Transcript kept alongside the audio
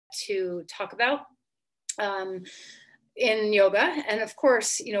to talk about in yoga. And of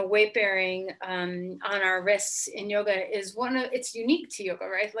course, you know, weight bearing on our wrists in yoga is it's unique to yoga,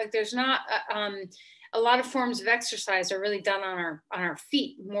 right? Like there's not a lot of forms of exercise are really done on our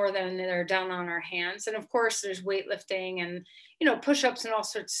feet more than they're done on our hands. And of course, there's weightlifting and, you know, push-ups and all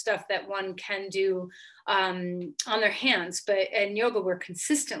sorts of stuff that one can do on their hands. But in yoga, we're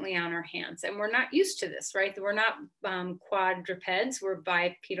consistently on our hands, and we're not used to this, right? We're not quadrupeds, we're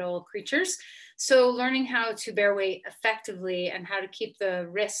bipedal creatures. So learning how to bear weight effectively and how to keep the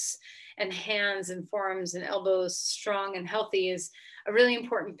wrists and hands and forearms and elbows strong and healthy is a really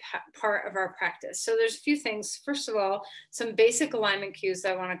important part of our practice. So there's a few things. First of all, some basic alignment cues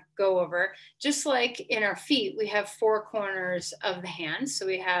that I want to go over. Just like in our feet, we have four corners of the hand. So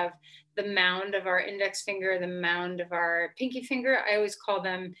we have the mound of our index finger, the mound of our pinky finger. I always call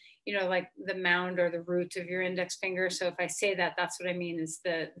them, you know, like the mound or the root of your index finger. So if I say that, that's what I mean is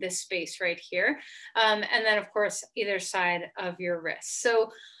this space right here. And then of course, either side of your wrist.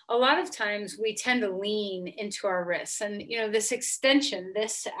 So a lot of times we tend to lean into our wrists, and you know, this extension,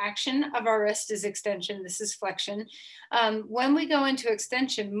 this action of our wrist is extension, this is flexion. When we go into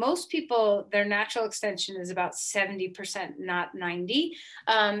extension, most people, their natural extension is about 70%, not 90.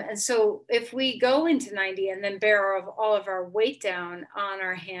 And so if we go into 90 and then bear all of our weight down on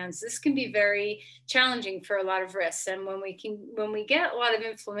our hands, this can be very challenging for a lot of wrists. And when we get a lot of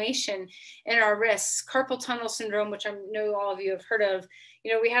inflammation in our wrists, carpal tunnel syndrome, which I know all of you have heard of,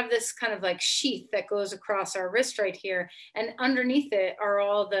 you know, we have this kind of like sheath that goes across our wrist right here. And underneath it are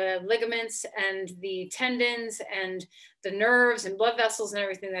all the ligaments and the tendons and the nerves and blood vessels and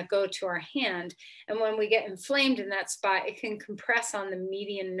everything that go to our hand. And when we get inflamed in that spot, it can compress on the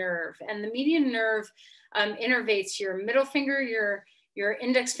median nerve. And the median nerve innervates your middle finger, your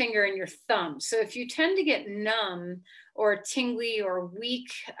index finger, and your thumb. So if you tend to get numb or tingly or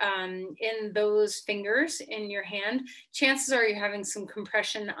weak in those fingers in your hand, chances are you're having some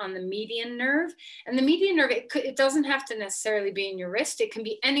compression on the median nerve. And the median nerve, it doesn't have to necessarily be in your wrist. It can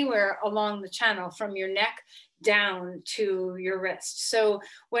be anywhere along the channel from your neck down to your wrist. So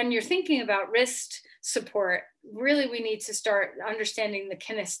when you're thinking about wrist support, really we need to start understanding the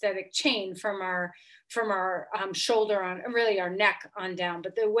kinesthetic chain from our shoulder on, really our neck on down.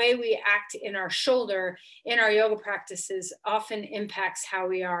 But the way we act in our shoulder in our yoga practices often impacts how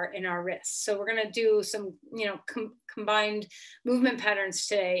we are in our wrists. So we're going to do some, you know, combined movement patterns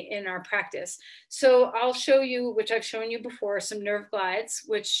today in our practice. So I'll show you, which I've shown you before, some nerve glides,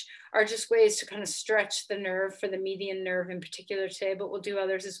 which are just ways to kind of stretch the nerve for the median nerve in particular today, but we'll do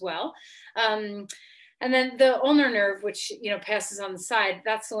others as well. And then the ulnar nerve, which, you know, passes on the side,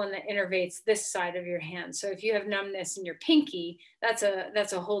 that's the one that innervates this side of your hand. So if you have numbness in your pinky, that's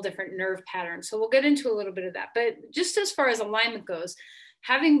a whole different nerve pattern. So we'll get into a little bit of that. But just as far as alignment goes,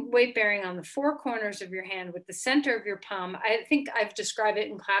 having weight bearing on the four corners of your hand with the center of your palm, I think I've described it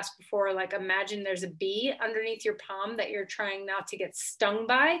in class before, like imagine there's a bee underneath your palm that you're trying not to get stung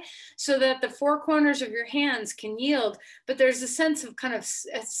by, so that the four corners of your hands can yield, but there's a sense of kind of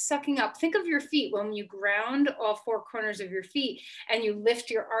sucking up. Think of your feet when you ground all four corners of your feet and you lift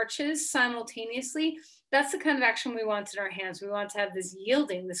your arches simultaneously. That's the kind of action we want in our hands. We want to have this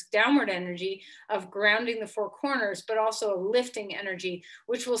yielding, this downward energy of grounding the four corners, but also a lifting energy,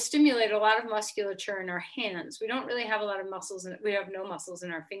 which will stimulate a lot of musculature in our hands. We don't really have a lot of muscles, and we have no muscles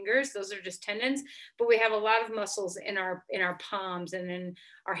in our fingers. Those are just tendons, but we have a lot of muscles in our palms and in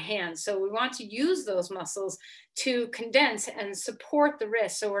our hands. So we want to use those muscles to condense and support the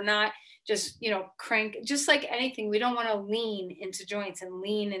wrist. So we're not just, you know, crank, just like anything, we don't want to lean into joints and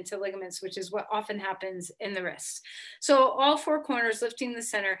lean into ligaments, which is what often happens in the wrists. So all four corners, lifting the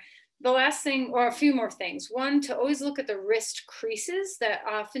center. The last thing, or a few more things. One, to always look at the wrist creases, that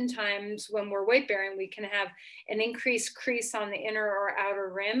oftentimes when we're weight bearing, we can have an increased crease on the inner or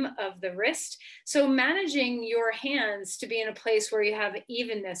outer rim of the wrist. So managing your hands to be in a place where you have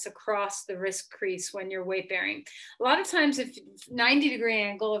evenness across the wrist crease when you're weight bearing. A lot of times if 90-degree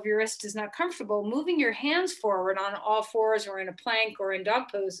angle of your wrist is not comfortable, moving your hands forward on all fours or in a plank or in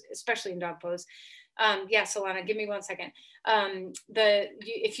dog pose, especially in dog pose. Yes, Alana, give me 1 second.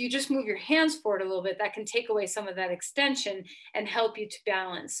 If you just move your hands forward a little bit, that can take away some of that extension and help you to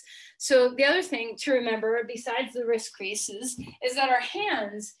balance. So the other thing to remember, besides the wrist creases, is that our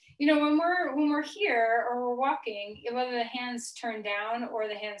hands, you know, when we're here or we're walking, whether the hands turn down or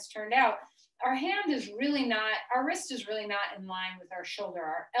the hands turned out, our hand is really not, our wrist is really not in line with our shoulder.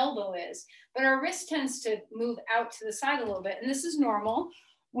 Our elbow is, but our wrist tends to move out to the side a little bit, and this is normal.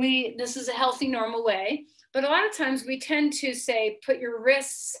 This is a healthy, normal way, but a lot of times we tend to say, put your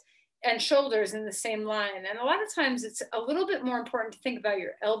wrists and shoulders in the same line. And a lot of times it's a little bit more important to think about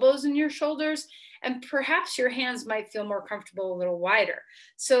your elbows and your shoulders, and perhaps your hands might feel more comfortable a little wider.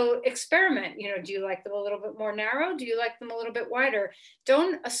 So experiment, do you like them a little bit more narrow? Do you like them a little bit wider?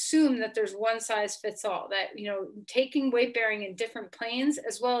 Don't assume that there's one size fits all, that, taking weight bearing in different planes,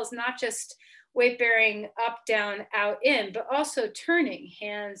 as well as not just weight bearing up, down, out, in, but also turning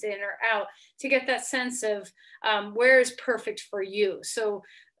hands in or out to get that sense of where is perfect for you. So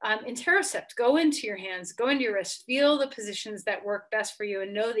interocept, go into your hands, go into your wrists, feel the positions that work best for you,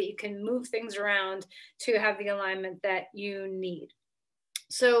 and know that you can move things around to have the alignment that you need.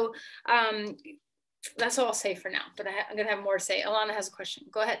 So that's all I'll say for now, but I'm going to have more to say. Alana has a question.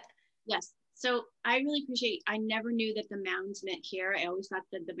 Go ahead. Yes. So I really appreciate, I never knew that the mounds meant here. I always thought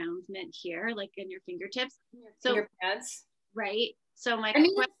that the mounds meant here, like in your fingertips. Finger pads. Right. So my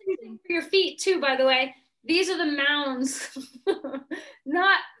question for your feet too, by the way. These are the mounds,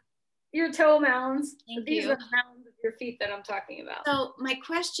 not your toe mounds. These are the mounds of your feet that I'm talking about. So my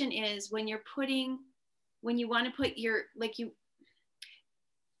question is, when you want to put your,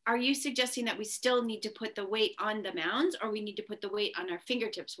 are you suggesting that we still need to put the weight on the mounds, or we need to put the weight on our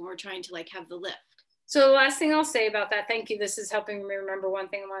fingertips when we're trying to have the lift? So the last thing I'll say about that, thank you. This is helping me remember one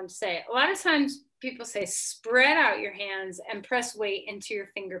thing I wanted to say. A lot of times people say, spread out your hands and press weight into your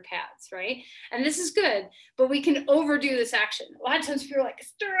finger pads, right? And this is good, but we can overdo this action. A lot of times people are like,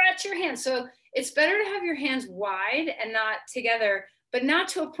 stretch your hands. So it's better to have your hands wide and not together, but not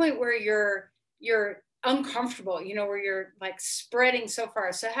to a point where you're uncomfortable, where you're like spreading so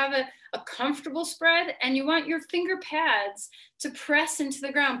far. So have a comfortable spread, and you want your finger pads to press into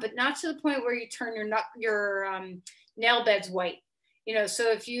the ground, but not to the point where you turn your nail beds white.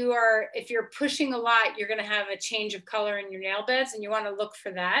 So if you're pushing a lot, you're going to have a change of color in your nail beds, and you want to look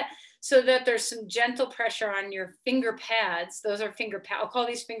for that, so that there's some gentle pressure on your finger pads. Those are finger pads. I'll call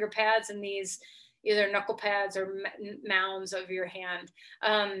these finger pads, and these either knuckle pads or mounds of your hand.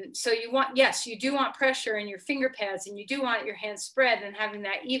 So you do want pressure in your finger pads, and you do want your hands spread and having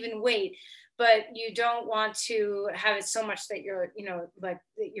that even weight, but you don't want to have it so much that your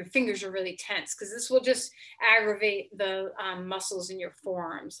fingers are really tense, because this will just aggravate the muscles in your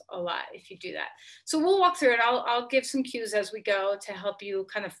forearms a lot if you do that. So we'll walk through it. I'll give some cues as we go to help you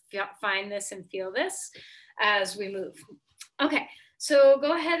kind of find this and feel this as we move. Okay. So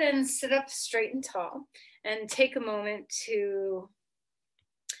go ahead and sit up straight and tall, and take a moment to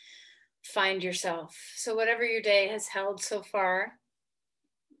find yourself. So whatever your day has held so far,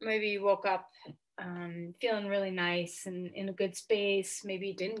 maybe you woke up feeling really nice and in a good space. Maybe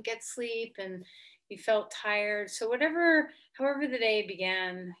you didn't get sleep and you felt tired. So however the day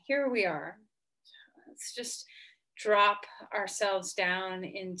began, here we are. Let's just drop ourselves down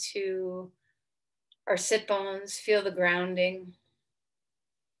into our sit bones, feel the grounding.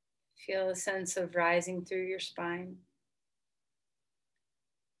 Feel a sense of rising through your spine.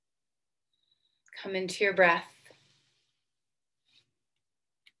 Come into your breath.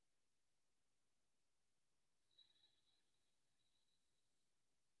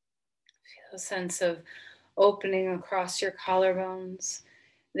 Feel a sense of opening across your collarbones.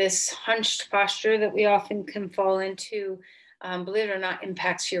 This hunched posture that we often can fall into, believe it or not,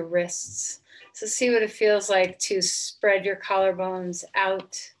 impacts your wrists. So see what it feels like to spread your collarbones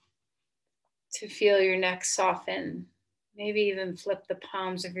out, to feel your neck soften. Maybe even flip the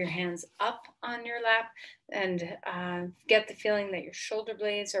palms of your hands up on your lap, and get the feeling that your shoulder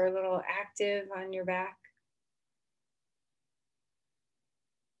blades are a little active on your back.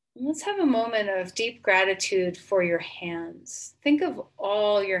 And let's have a moment of deep gratitude for your hands. Think of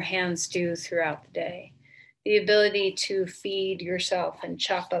all your hands do throughout the day. The ability to feed yourself and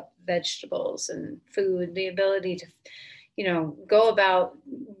chop up vegetables and food, the ability to go about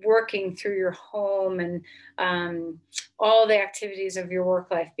working through your home, and all the activities of your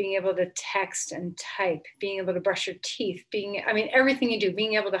work life, being able to text and type, being able to brush your teeth, everything you do,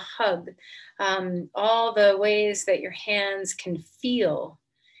 being able to hug, all the ways that your hands can feel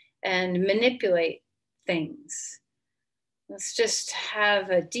and manipulate things. Let's just have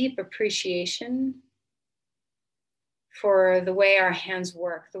a deep appreciation for the way our hands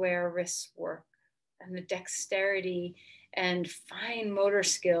work, the way our wrists work, and the dexterity and fine motor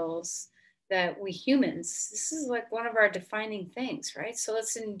skills that we humans, this is like one of our defining things, right? So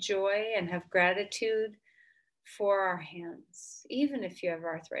let's enjoy and have gratitude for our hands, even if you have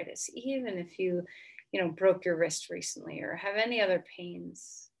arthritis, even if you broke your wrist recently or have any other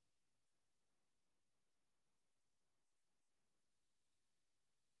pains.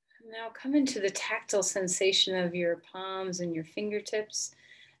 Now come into the tactile sensation of your palms and your fingertips.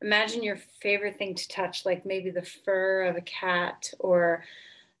 Imagine your favorite thing to touch, like maybe the fur of a cat or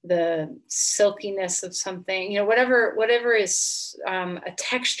the silkiness of something, you know, whatever is a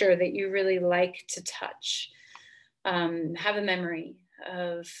texture that you really like to touch. Have a memory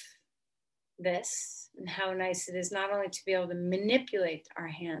of this and how nice it is not only to be able to manipulate our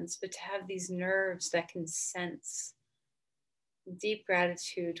hands, but to have these nerves that can sense. Deep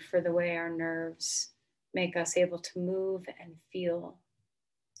gratitude for the way our nerves make us able to move and feel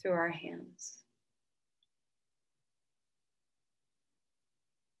through our hands.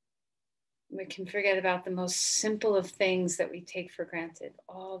 We can forget about the most simple of things that we take for granted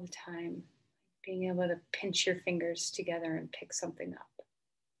all the time. Being able to pinch your fingers together and pick something up.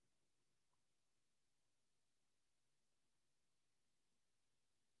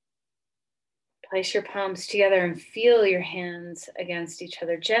 Place your palms together and feel your hands against each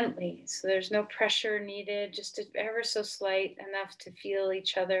other gently. So there's no pressure needed, just ever so slight, enough to feel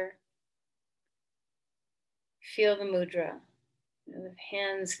each other. Feel the mudra. The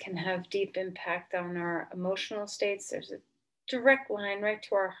hands can have deep impact on our emotional states. There's a direct line right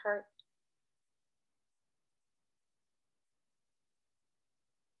to our heart.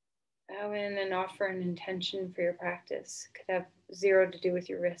 Bow in and offer an intention for your practice. Could have zero to do with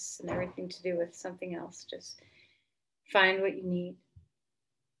your wrists and everything to do with something else. Just find what you need.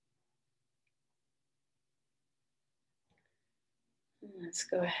 Let's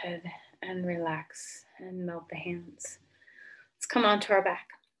go ahead and relax and melt the hands. Let's come onto our back.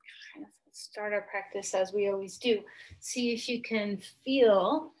 Let's start our practice as we always do. See if you can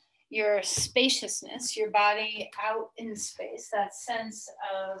feel your spaciousness, your body out in space, that sense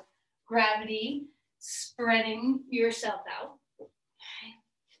of gravity spreading yourself out. Okay.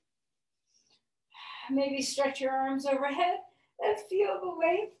 Maybe stretch your arms overhead and feel the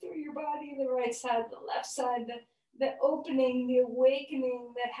length through your body, the right side, the left side, the opening, the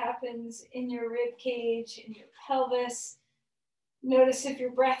awakening that happens in your rib cage, in your pelvis. Notice if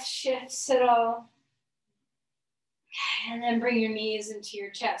your breath shifts at all. And then bring your knees into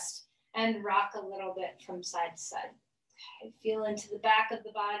your chest and rock a little bit from side to side. Okay. Feel into the back of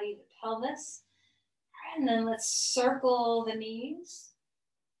the body, the pelvis. And then let's circle the knees.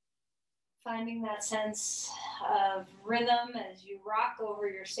 Finding that sense of rhythm as you rock over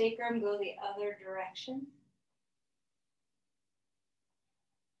your sacrum, go the other direction.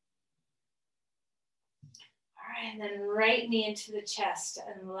 All right, and then right knee into the chest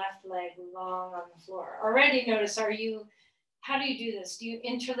and left leg long on the floor. Already notice, how do you do this? Do you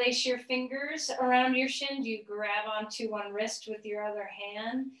interlace your fingers around your shin? Do you grab onto one wrist with your other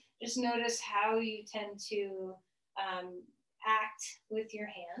hand? Just notice how you tend to act with your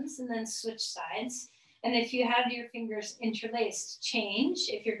hands, and then switch sides. And if you have your fingers interlaced, change.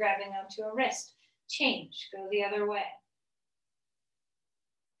 If you're grabbing onto a wrist, change, go the other way.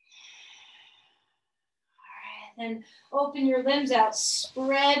 All right, then open your limbs out,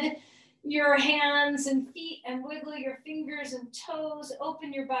 spread your hands and feet and wiggle your fingers and toes,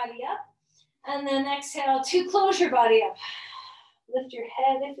 open your body up, and then exhale to close your body up. Lift your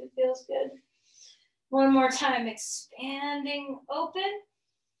head if it feels good. One more time, expanding open.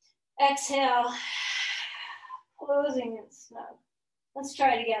 Exhale, closing and snug. Let's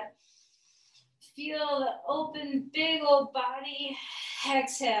try it again. Feel the open, big old body.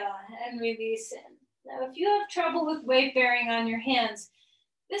 Exhale and release in. Now, if you have trouble with weight bearing on your hands,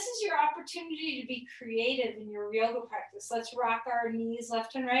 this is your opportunity to be creative in your yoga practice. Let's rock our knees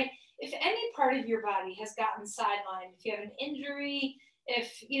left and right. If any part of your body has gotten sidelined, if you have an injury,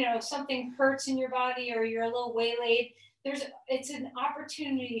 if something hurts in your body or you're a little waylaid, it's an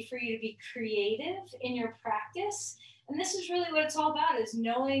opportunity for you to be creative in your practice. And this is really what it's all about, is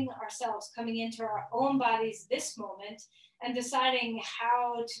knowing ourselves, coming into our own bodies this moment and deciding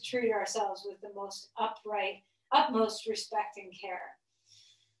how to treat ourselves with the most utmost respect and care.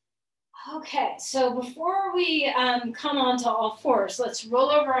 Okay, so before we come onto all fours, let's roll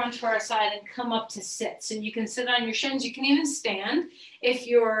over onto our side and come up to sit. So you can sit on your shins. You can even stand if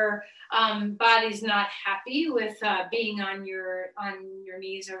your body's not happy with being on your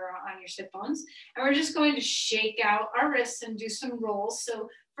knees or on your sit bones. And we're just going to shake out our wrists and do some rolls. So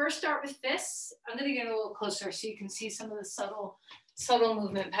first start with fists. I'm going to get a little closer so you can see some of the subtle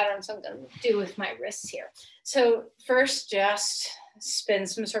movement patterns I'm going to do with my wrists here. So first, just spin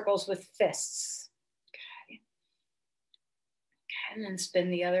some circles with fists. Okay. And then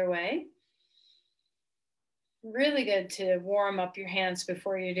spin the other way. Really good to warm up your hands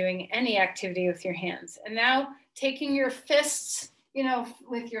before you're doing any activity with your hands. And now taking your fists,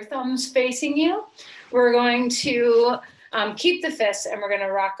 with your thumbs facing you, we're going to keep the fists and we're going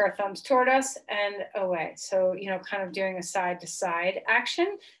to rock our thumbs toward us and away. So, kind of doing a side to side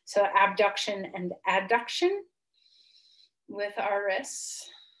action. So abduction and adduction with our wrists.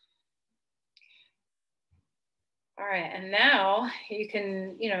 All right, and now you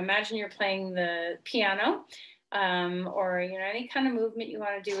can, imagine you're playing the piano, or any kind of movement you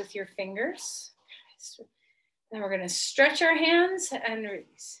want to do with your fingers. So then we're going to stretch our hands and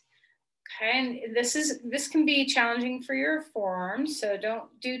release. Okay, and this can be challenging for your forearms, so don't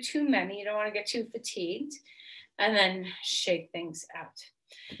do too many. You don't want to get too fatigued, and then shake things out.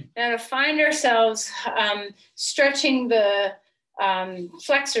 Now to find ourselves stretching the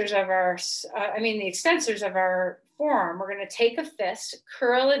flexors of our, the extensors of our forearm, we're going to take a fist,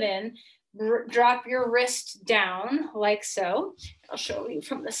 curl it in, drop your wrist down like so. I'll show you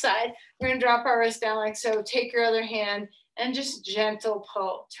from the side. We're going to drop our wrist down like so. Take your other hand and just gentle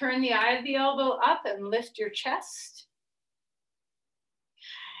pull. Turn the eye of the elbow up and lift your chest.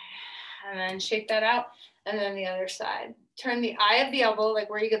 And then shake that out. And then the other side. Turn the eye of the elbow, like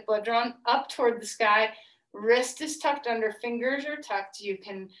where you get blood drawn, up toward the sky. Wrist is tucked under, fingers are tucked. You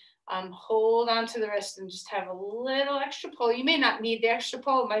can hold onto the wrist and just have a little extra pull. You may not need the extra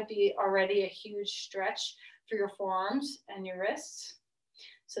pull. It might be already a huge stretch for your forearms and your wrists.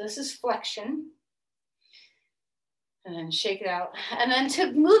 So this is flexion. And then shake it out. And then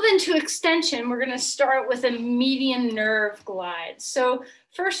to move into extension, we're going to start with a median nerve glide. So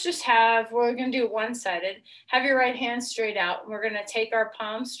first we're going to do it one-sided. Have your right hand straight out. We're going to take our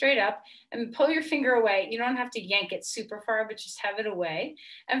palm straight up and pull your finger away. You don't have to yank it super far, but just have it away.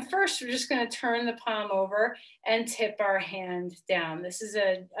 And first, we're just going to turn the palm over and tip our hand down. This is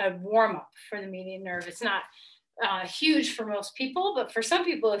a warm-up for the median nerve. It's not huge for most people, but for some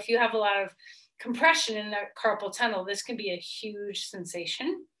people, if you have a lot of compression in the carpal tunnel, this can be a huge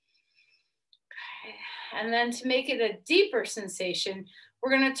sensation. Okay. And then to make it a deeper sensation, we're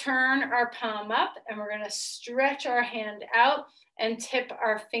going to turn our palm up and we're going to stretch our hand out and tip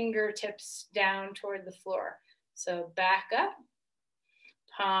our fingertips down toward the floor. So back up,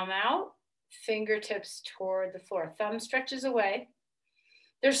 palm out, fingertips toward the floor. Thumb stretches away.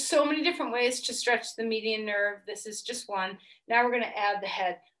 There's so many different ways to stretch the median nerve. This is just one. Now we're going to add the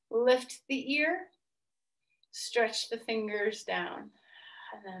head. Lift the ear, stretch the fingers down,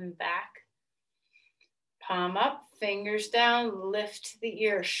 and then back. Palm up, fingers down, lift the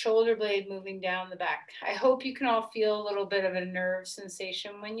ear, shoulder blade moving down the back. I hope you can all feel a little bit of a nerve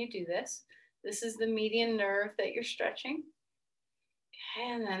sensation when you do this. This is the median nerve that you're stretching.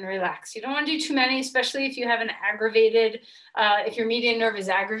 Okay, and then relax. You don't want to do too many, especially if you have an aggravated, if your median nerve is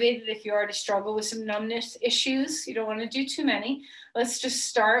aggravated, if you already struggle with some numbness issues, you don't want to do too many. Let's just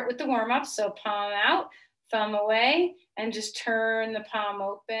start with the warm-up. So palm out, thumb away, and just turn the palm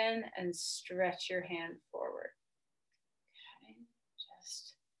open and stretch your hand forward. Okay,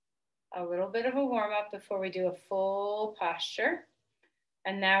 just a little bit of a warm-up before we do a full posture.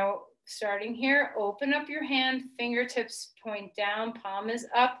 And now, starting here, open up your hand, fingertips point down, palm is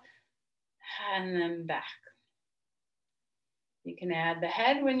up, and then back. You can add the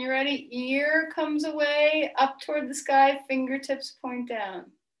head when you're ready. Ear comes away, up toward the sky, fingertips point down.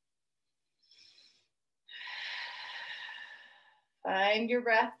 Find your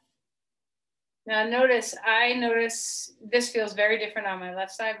breath. Now I notice this feels very different on my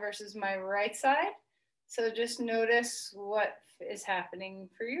left side versus my right side. So just notice what is happening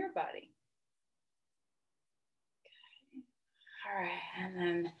for your body. Okay. All right, and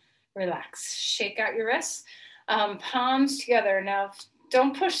then relax. Shake out your wrists, palms together. Now,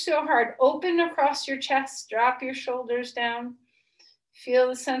 don't push so hard. Open across your chest, drop your shoulders down. Feel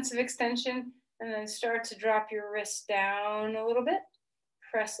the sense of extension, and then start to drop your wrists down a little bit.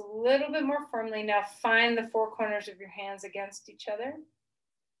 Press a little bit more firmly. Now find the four corners of your hands against each other.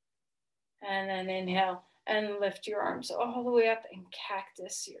 And then inhale. And lift your arms all the way up and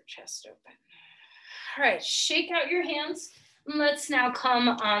cactus your chest open. All right, shake out your hands. And let's now come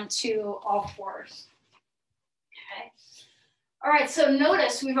onto all fours. Okay. All right, so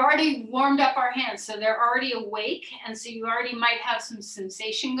notice we've already warmed up our hands. So they're already awake. And so you already might have some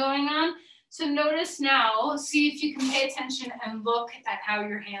sensation going on. So notice now, see if you can pay attention and look at how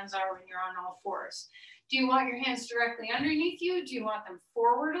your hands are when you're on all fours. Do you want your hands directly underneath you? Do you want them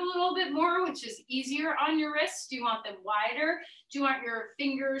forward a little bit more, which is easier on your wrists? Do you want them wider? Do you want your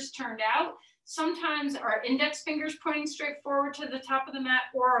fingers turned out? Sometimes our index fingers pointing straight forward to the top of the mat,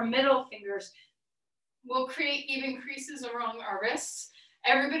 or our middle fingers will create even creases along our wrists.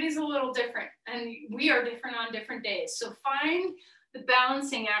 Everybody's a little different, and we are different on different days. So find the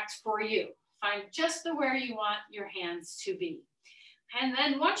balancing act for you. Find just where you want your hands to be. And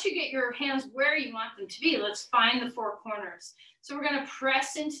then once you get your hands where you want them to be, let's find the four corners. So we're going to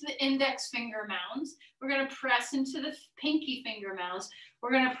press into the index finger mounds. We're going to press into the pinky finger mounds.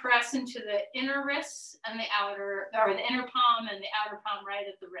 We're going to press into the inner wrists and the outer, or the inner palm and the outer palm right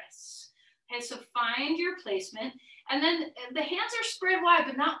at the wrists. Okay, so find your placement. And then the hands are spread wide,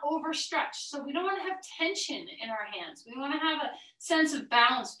 but not overstretched. So we don't want to have tension in our hands. We want to have a sense of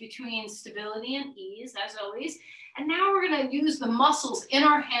balance between stability and ease, as always. And now we're going to use the muscles in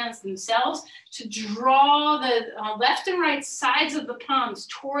our hands themselves to draw the left and right sides of the palms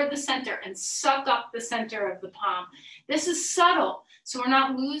toward the center and suck up the center of the palm. This is subtle, so we're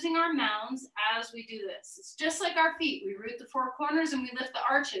not losing our mounds as we do this. It's just like our feet. We root the four corners and we lift the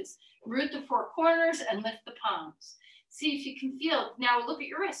arches. Root the four corners and lift the palms. See if you can feel. Now look at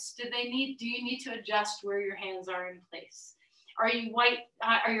your wrists. Do you need to adjust where your hands are in place? Are you white?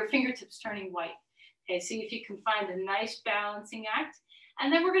 Are your fingertips turning white? Okay, see if you can find a nice balancing act.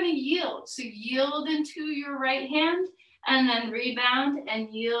 And then we're going to yield. So yield into your right hand and then rebound and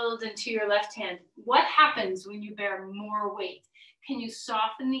yield into your left hand. What happens when you bear more weight? Can you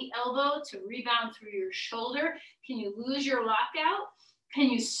soften the elbow to rebound through your shoulder? Can you lose your lockout? Can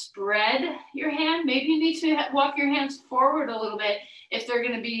you spread your hand? Maybe you need to walk your hands forward a little bit if they're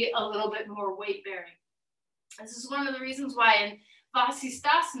going to be a little bit more weight bearing. This is one of the reasons why in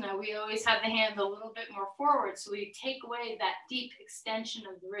Vasisthasana, we always have the hand a little bit more forward, so we take away that deep extension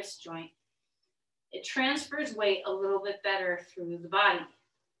of the wrist joint. It transfers weight a little bit better through the body.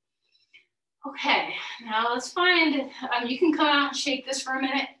 Okay, now let's find, you can come out and shake this for a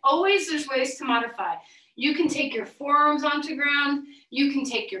minute. Always there's ways to modify. You can take your forearms onto ground. You can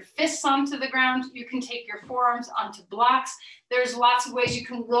take your fists onto the ground. You can take your forearms onto blocks. There's lots of ways you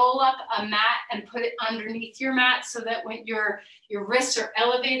can roll up a mat and put it underneath your mat so that when your wrists are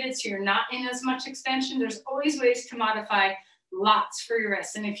elevated, so you're not in as much extension. There's always ways to modify, lots for your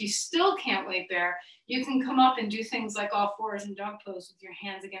wrists. And if you still can't weight bear, you can come up and do things like all fours and dog pose with your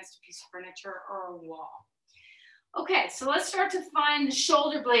hands against a piece of furniture or a wall. Okay, so let's start to find the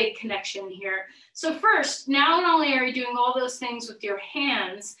shoulder blade connection here. So first, now not only are you doing all those things with your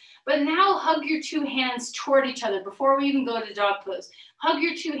hands, but now hug your two hands toward each other before we even go to dog pose. Hug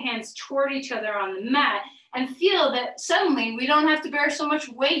your two hands toward each other on the mat and feel that suddenly we don't have to bear so much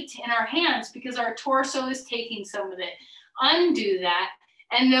weight in our hands because our torso is taking some of it. Undo that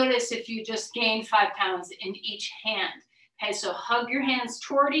and notice if you just gained 5 pounds in each hand. Okay, so hug your hands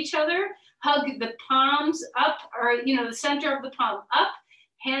toward each other. Hug the palms up, or the center of the palm up,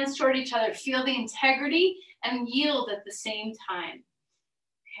 hands toward each other. Feel the integrity and yield at the same time.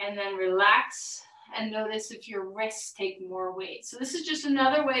 And then relax and notice if your wrists take more weight. So this is just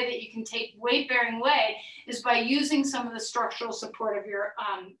another way that you can take weight-bearing weight is by using some of the structural support of your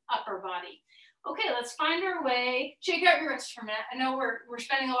upper body. Okay, let's find our way. Shake out your wrists for a minute. I know we're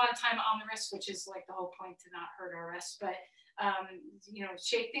spending a lot of time on the wrists, which is like the whole point to not hurt our wrists, but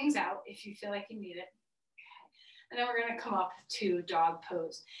shake things out if you feel like you need it. Okay. And then we're going to come up to dog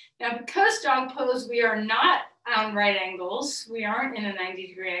pose. Now, because dog pose, we are not on right angles. We aren't in a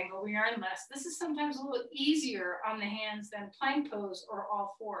 90-degree angle. We are in less. This is sometimes a little easier on the hands than plank pose or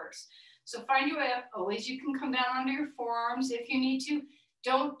all fours. So find your way up. Always you can come down onto your forearms if you need to.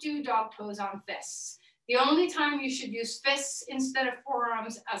 Don't do dog pose on fists. The only time you should use fists instead of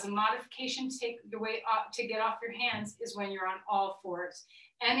forearms as a modification to take the weight up to get off your hands is when you're on all fours.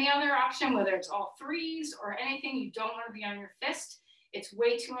 Any other option, whether it's all threes or anything, you don't want to be on your fist. It's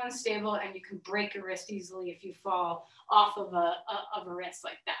way too unstable and you can break your wrist easily if you fall off of a wrist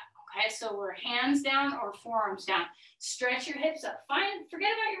like that. Okay, so we're hands down or forearms down. Stretch your hips up. Forget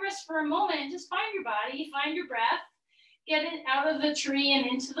about your wrist for a moment and just find your body, find your breath. Get it out of the tree and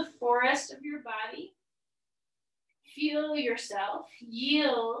into the forest of your body. Feel yourself,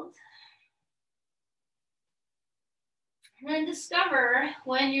 yield. And then discover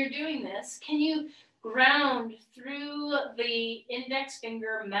when you're doing this, can you ground through the index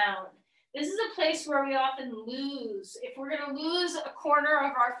finger mound? This is a place where we often lose. If we're going to lose a corner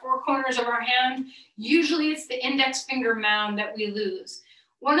of our 4 corners of our hand, usually it's the index finger mound that we lose.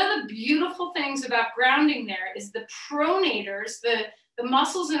 One of the beautiful things about grounding there is the pronators, the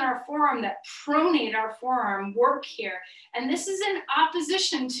muscles in our forearm that pronate our forearm work here. And this is in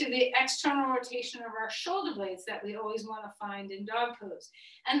opposition to the external rotation of our shoulder blades that we always want to find in dog pose.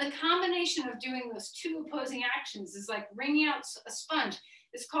 And the combination of doing those 2 opposing actions is like wringing out a sponge.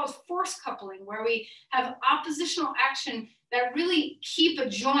 It's called force coupling, where we have oppositional action that really keep a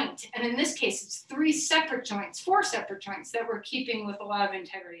joint. And in this case, it's 4 separate joints that we're keeping with a lot of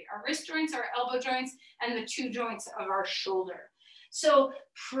integrity. Our wrist joints, our elbow joints, and the 2 joints of our shoulder. So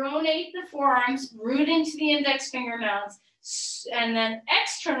pronate the forearms, root into the index finger mounds, and then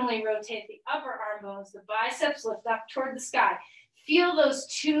externally rotate the upper arm bones. The biceps lift up toward the sky. Feel those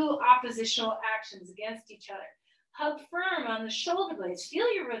 2 oppositional actions against each other. Hug firm on the shoulder blades.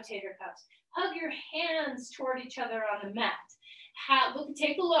 Feel your rotator cuffs. Hug your hands toward each other on the mat.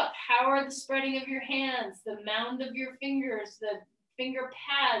 Take a look. How are the spreading of your hands, the mound of your fingers, the finger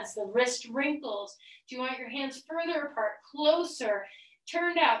pads, the wrist wrinkles? Do you want your hands further apart, closer,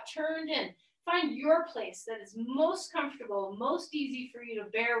 turned out, turned in? Find your place that is most comfortable, most easy for you to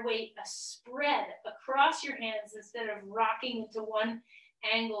bear weight, a spread across your hands instead of rocking into one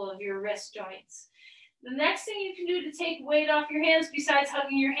angle of your wrist joints. The next thing you can do to take weight off your hands, besides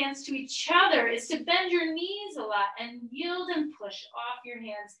hugging your hands to each other, is to bend your knees a lot and yield and push off your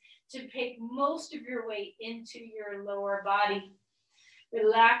hands to take most of your weight into your lower body.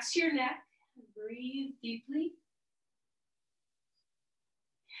 Relax your neck, breathe deeply.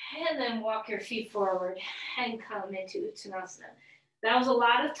 And then walk your feet forward and come into Uttanasana. That was a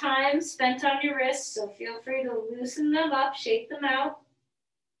lot of time spent on your wrists, so feel free to loosen them up, shake them out.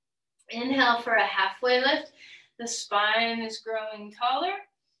 Inhale for a halfway lift. The spine is growing taller.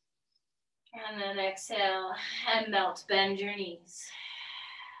 And then exhale and melt, bend your knees.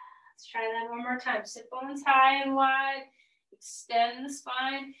 Let's try that one more time. Sit bones high and wide, extend the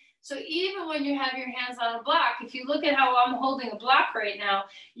spine. So even when you have your hands on a block, if you look at how I'm holding a block right now,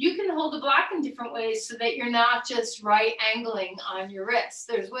 you can hold a block in different ways so that you're not just right angling on your wrists.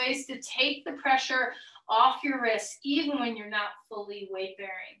 There's ways to take the pressure off your wrists even when you're not fully weight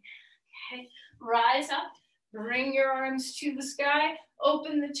bearing. Okay, rise up, bring your arms to the sky,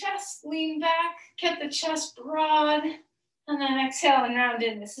 open the chest, lean back, get the chest broad, and then exhale and round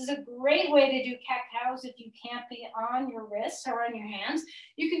in. This is a great way to do cat-cows if you can't be on your wrists or on your hands.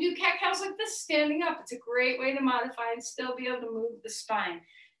 You can do cat-cows like this, standing up. It's a great way to modify and still be able to move the spine.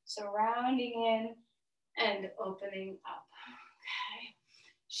 So rounding in and opening up. Okay.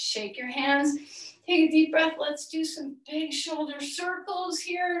 Shake your hands. Take a deep breath. Let's do some big shoulder circles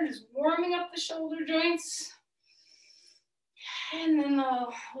here. Just warming up the shoulder joints. And then the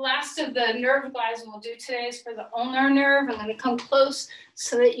last of the nerve glides we'll do today is for the ulnar nerve. I'm going to come close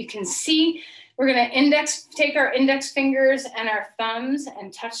so that you can see. We're going to take our index fingers and our thumbs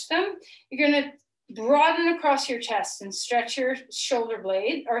and touch them. You're going to broaden across your chest and stretch your shoulder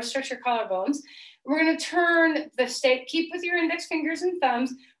blade or stretch your collarbones. We're going to turn keep with your index fingers and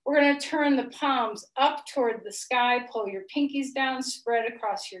thumbs. We're going to turn the palms up toward the sky, pull your pinkies down, spread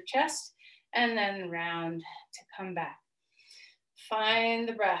across your chest, and then round to come back. Find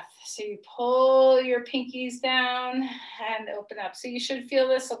the breath. So you pull your pinkies down and open up. So you should feel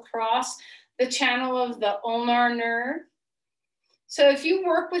this across the channel of the ulnar nerve. So if you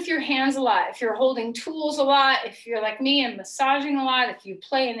work with your hands a lot, if you're holding tools a lot, if you're like me and massaging a lot, if you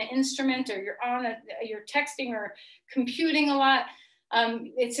play an instrument or you're texting or computing a lot,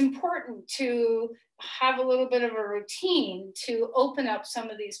 it's important to have a little bit of a routine to open up some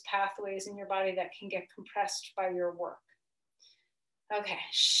of these pathways in your body that can get compressed by your work. Okay,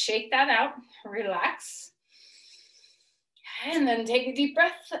 shake that out, relax. And then take a deep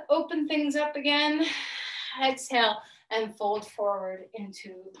breath, open things up again. Exhale and fold forward into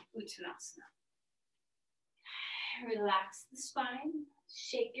Uttanasana. Relax the spine,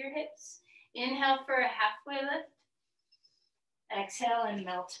 shake your hips. Inhale for a halfway lift. Exhale and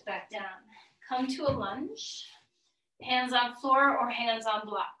melt back down. Come to a lunge. Hands on floor or hands on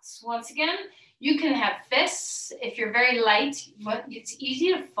blocks. Once again, you can have fists. If you're very light, it's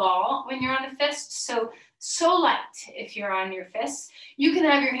easy to fall when you're on a fist. So light if you're on your fists. You can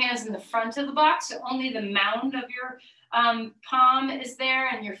have your hands in the front of the block, so only the mound of your palm is there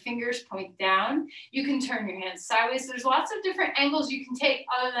and your fingers point down. You can turn your hands sideways. There's lots of different angles you can take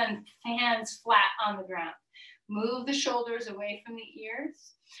other than hands flat on the ground. Move the shoulders away from the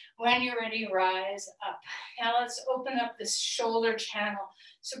ears. When you're ready, rise up. Now let's open up this shoulder channel.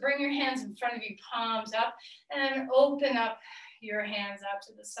 So bring your hands in front of you, palms up, and then open up your hands out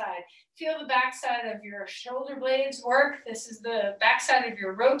to the side. Feel the backside of your shoulder blades work. This is the backside of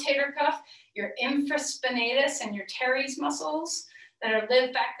your rotator cuff, your infraspinatus and your teres muscles that are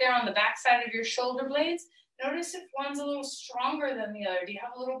live back there on the backside of your shoulder blades. Notice if one's a little stronger than the other. Do you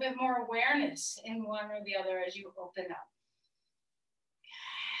have a little bit more awareness in one or the other as you open up?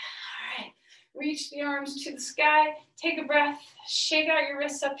 All right, reach the arms to the sky, take a breath, shake out your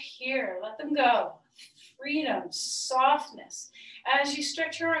wrists up here, let them go. Freedom, softness. As you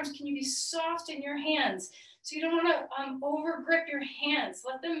stretch your arms, can you be soft in your hands? So you don't want to over grip your hands.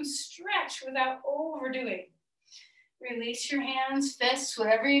 Let them stretch without overdoing. Release your hands, fists,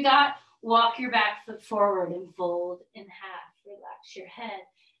 whatever you got. Walk your back foot forward and fold in half. Relax your head.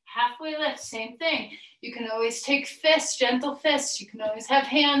 Halfway lift, same thing. You can always take fists, gentle fists. You can always have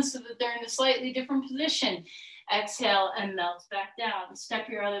hands so that they're in a slightly different position. Exhale and melt back down. Step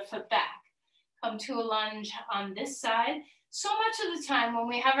your other foot back. Come to a lunge on this side. So much of the time when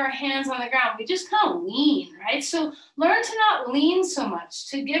we have our hands on the ground, we just kind of lean, right? So learn to not lean so much,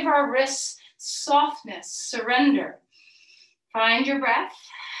 to give our wrists softness, surrender. Find your breath,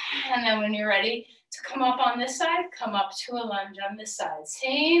 and then when you're ready to come up on this side, come up to a lunge on this side.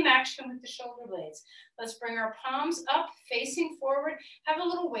 Same action with the shoulder blades. Let's bring our palms up, facing forward. Have a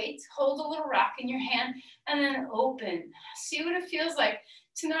little weight, hold a little rock in your hand, and then open. See what it feels like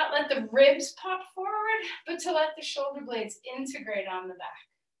to not let the ribs pop forward, but to let the shoulder blades integrate on the back.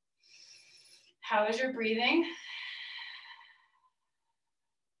 How is your breathing?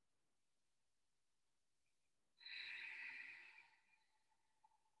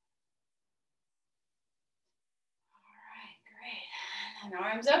 And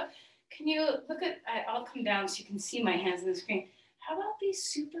arms up. Can you look at, I'll come down so you can see my hands on the screen. How about be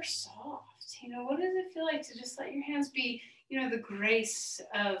super soft? You know, what does it feel like to just let your hands be, you know, the grace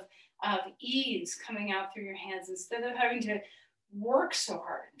of ease coming out through your hands instead of having to work so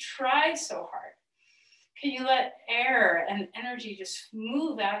hard and try so hard? Can you let air and energy just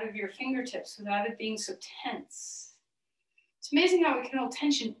move out of your fingertips without it being so tense? It's amazing how we can hold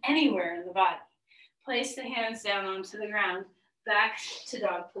tension anywhere in the body. Place the hands down onto the ground. Back to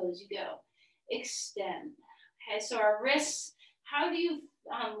dog pose you go. Extend. Okay, so our wrists, how do you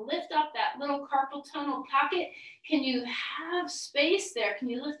lift up that little carpal tunnel pocket? Can you have space there? Can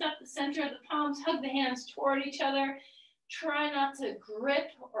you lift up the center of the palms, hug the hands toward each other? Try not to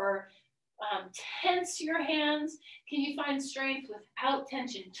grip or tense your hands. Can you find strength without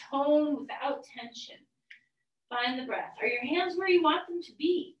tension? Tone without tension. Find the breath. Are your hands where you want them to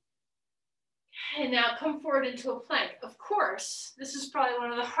be? And now come forward into a plank. Of course, this is probably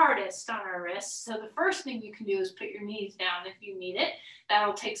one of the hardest on our wrists. So the first thing you can do is put your knees down if you need it.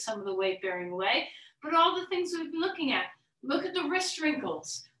 That'll take some of the weight bearing away. But all the things we've been looking at, look at the wrist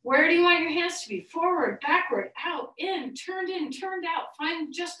wrinkles. Where do you want your hands to be? Forward, backward, out, in, turned out.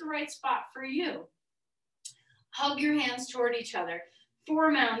 Find just the right spot for you. Hug your hands toward each other.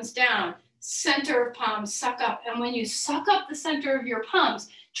 Four mounds down, center of palms, suck up. And when you suck up the center of your palms,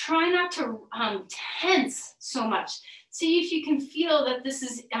 try not to tense so much. See if you can feel that this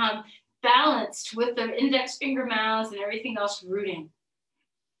is balanced with the index finger mounds and everything else rooting.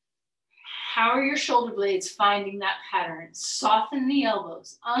 How are your shoulder blades finding that pattern? Soften the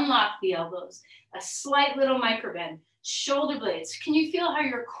elbows, unlock the elbows, a slight little micro bend. Shoulder blades, can you feel how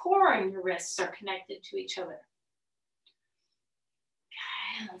your core and your wrists are connected to each other?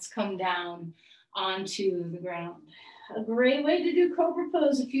 Okay, let's come down onto the ground. A great way to do cobra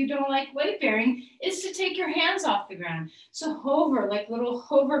pose if you don't like weight bearing is to take your hands off the ground. So hover like little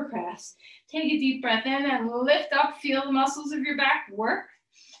hovercrafts. Take a deep breath in and lift up. Feel the muscles of your back work.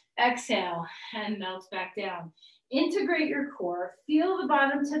 Exhale and melt back down. Integrate your core. Feel the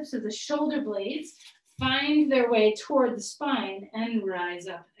bottom tips of the shoulder blades find their way toward the spine and rise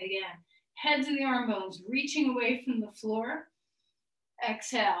up again. Heads of the arm bones reaching away from the floor.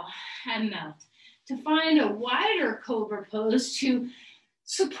 Exhale and melt. To find a wider cobra pose to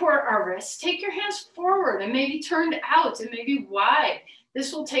support our wrists, take your hands forward and maybe turned out and maybe wide.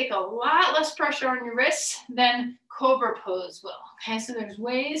 This will take a lot less pressure on your wrists than cobra pose will. Okay, so there's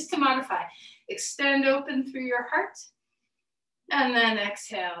ways to modify. Extend open through your heart and then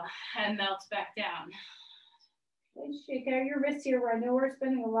exhale and melt back down. Okay, shake out your wrists here where I know we're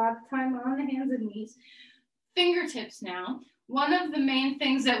spending a lot of time on the hands and knees. Fingertips now. One of the main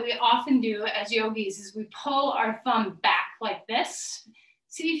things that we often do as yogis is we pull our thumb back like this.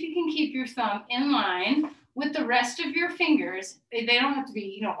 See if you can keep your thumb in line with the rest of your fingers. They don't have to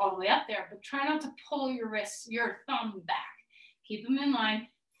be, you know, all the way up there, but try not to pull your thumb back. Keep them in line.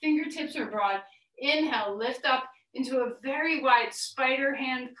 Fingertips are broad. Inhale, lift up into a very wide spider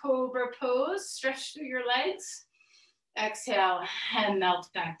hand cobra pose. Stretch through your legs. Exhale and melt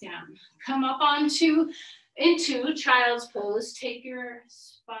back down. Come up into child's pose. Take your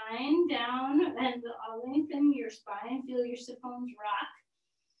spine down and lengthen your spine. Feel your sit bones rock.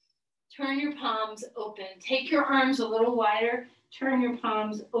 Turn your palms open. Take your arms a little wider. Turn your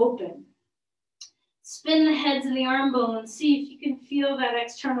palms open. Spin the heads of the arm bones. See if you can feel that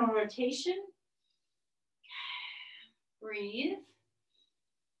external rotation. Breathe.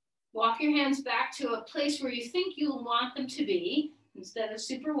 Walk your hands back to a place where you think you'll want them to be instead of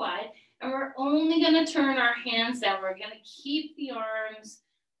super wide. And we're only going to turn our hands down. We're going to keep the arms,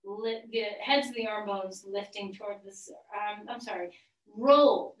 the heads of the arm bones lifting toward this,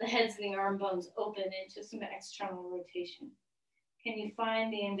 roll the heads of the arm bones open into some external rotation. Can you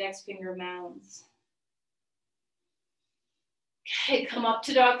find the index finger mounds? Okay, come up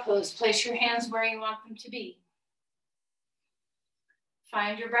to dog pose. Place your hands where you want them to be.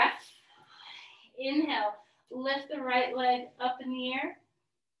 Find your breath. Inhale, Lift the right leg up in the air.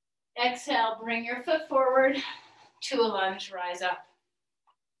 Exhale, bring your foot forward to a lunge, rise up.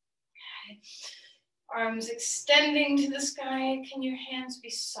 Okay. Arms extending to the sky. Can your hands be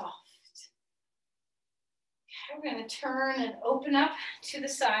soft? Okay, we're going to turn and open up to the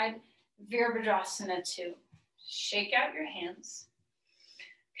side, Virabhadrasana 2. Shake out your hands.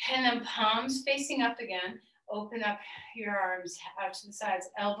 And then palms facing up again. Open up your arms out to the sides.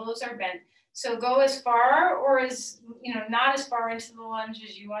 Elbows are bent. So go as far or as, not as far into the lunge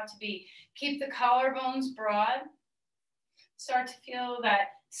as you want to be. Keep the collarbones broad. Start to feel that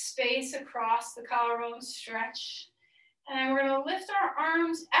space across the collarbones stretch. And then we're going to lift our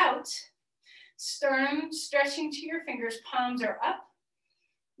arms out. Sternum stretching to your fingers. Palms are up.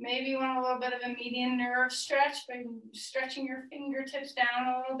 Maybe you want a little bit of a median nerve stretch by stretching your fingertips down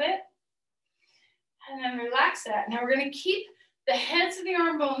a little bit. And then relax that. Now we're going to keep the heads of the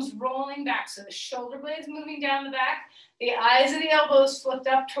arm bones rolling back. So the shoulder blades moving down the back, the eyes of the elbows flipped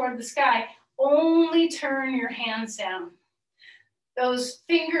up toward the sky. Only turn your hands down. Those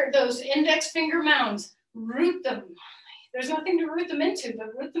index finger mounds, root them. There's nothing to root them into,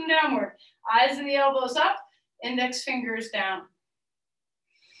 but root them downward. Eyes of the elbows up, index fingers down.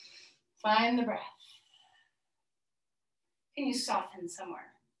 Find the breath. Can you soften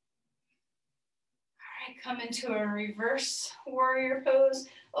somewhere? All right, come into a reverse warrior pose.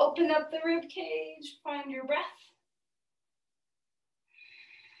 Open up the rib cage. Find your breath.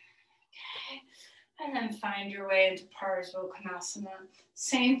 Okay, and then find your way into Parsvakonasana.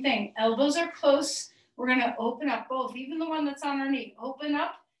 Same thing. Elbows are close. We're going to open up both, even the one that's on our knee. Open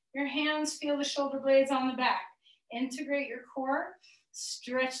up your hands. Feel the shoulder blades on the back. Integrate your core.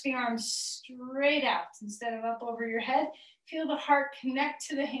 Stretch the arms straight out instead of up over your head. Feel the heart connect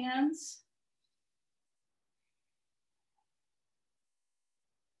to the hands.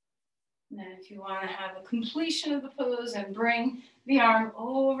 And then if you want to have a completion of the pose and bring the arm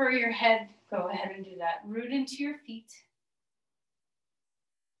over your head, go ahead and do that. Root into your feet.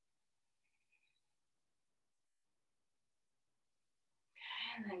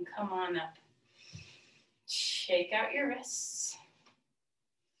 Okay, and then come on up. Shake out your wrists.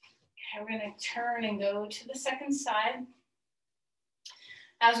 Okay, we're going to turn and go to the second side.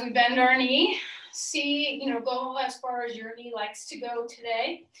 As we bend our knee, go as far as your knee likes to go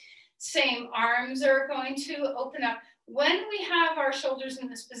today. Same, arms are going to open up. When we have our shoulders in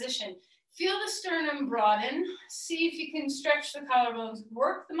this position, feel the sternum broaden. See if you can stretch the collarbones.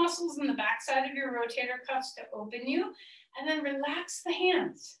 Work the muscles in the backside of your rotator cuffs to open you. And then relax the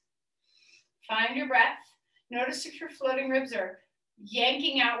hands. Find your breath. Notice if your floating ribs are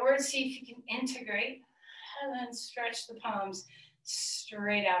yanking outwards. See if you can integrate. And then stretch the palms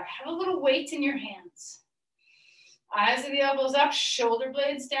straight out. Have a little weight in your hands. Eyes of the elbows up, shoulder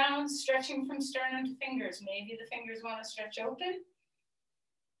blades down, stretching from sternum to fingers. Maybe the fingers want to stretch open.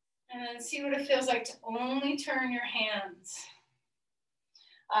 And then see what it feels like to only turn your hands.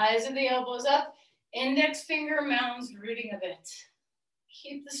 Eyes of the elbows up, index finger mounds rooting a bit.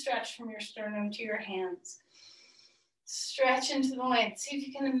 Keep the stretch from your sternum to your hands. Stretch into the length. See if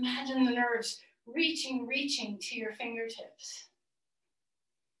you can imagine the nerves reaching to your fingertips.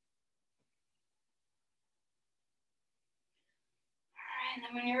 And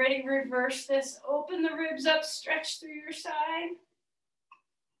then when you're ready, reverse this. Open the ribs up, stretch through your side.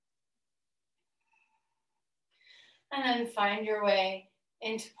 And then find your way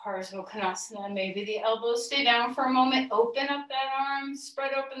into Parsvakonasana. Maybe the elbows stay down for a moment. Open up that arm,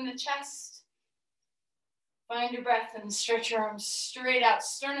 spread open the chest. Find your breath and stretch your arms straight out,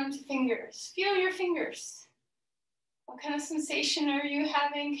 sternum to fingers. Feel your fingers. What kind of sensation are you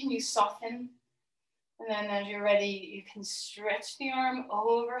having? Can you soften? And then as you're ready, you can stretch the arm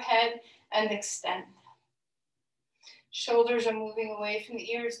overhead and extend. Shoulders are moving away from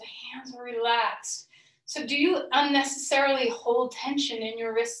the ears. The hands are relaxed. So do you unnecessarily hold tension in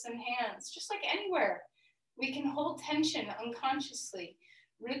your wrists and hands? Just like anywhere, we can hold tension unconsciously.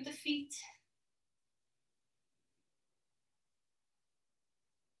 Root the feet.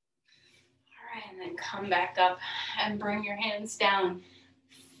 All right, and then come back up and bring your hands down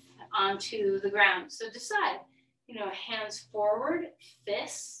onto the ground. So decide, hands forward,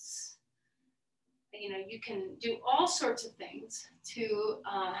 fists. You can do all sorts of things to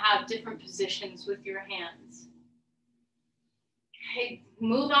have different positions with your hands. Okay,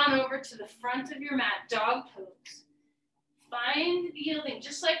 move on over to the front of your mat, dog pose. Find yielding,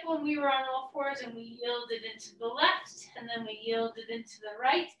 just like when we were on all fours and we yielded into the left and then we yielded into the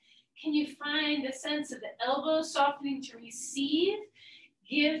right. Can you find a sense of the elbows softening to receive?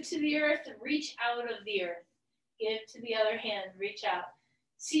 Give to the earth and reach out of the earth. Give to the other hand, reach out.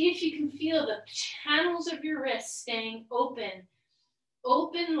 See if you can feel the channels of your wrists staying open,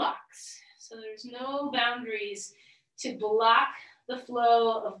 open locks. So there's no boundaries to block the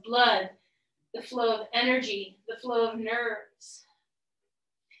flow of blood, the flow of energy, the flow of nerves.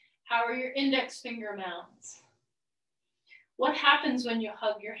 How are your index finger mounds? What happens when you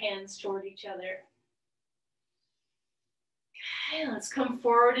hug your hands toward each other? Okay, let's come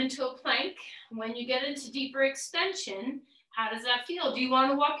forward into a plank. When you get into deeper extension, how does that feel? Do you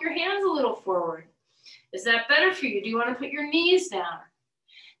want to walk your hands a little forward? Is that better for you? Do you want to put your knees down?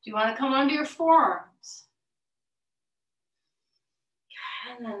 Do you want to come onto your forearms?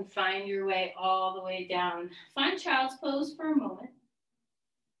 And then find your way all the way down. Find child's pose for a moment.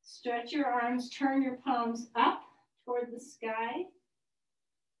 Stretch your arms, turn your palms up toward the sky.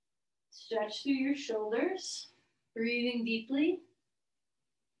 Stretch through your shoulders, breathing deeply.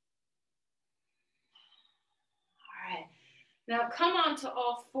 All right, now come onto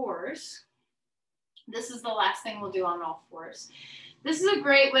all fours. This is the last thing we'll do on all fours. This is a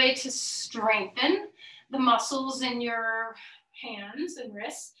great way to strengthen the muscles in your hands and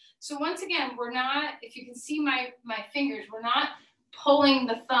wrists. So once again, we're not, if you can see my fingers, we're not pulling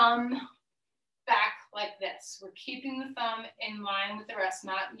the thumb back like this. We're keeping the thumb in line with the rest,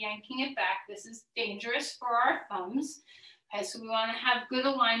 not yanking it back. This is dangerous for our thumbs. Okay, so we want to have good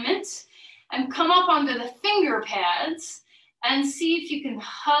alignment and come up onto the finger pads and see if you can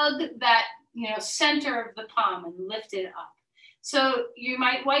hug that, center of the palm and lift it up. So you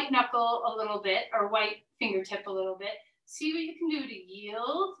might white knuckle a little bit or white fingertip a little bit. See what you can do to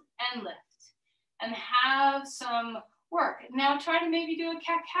yield and lift and have some work. Now try to maybe do a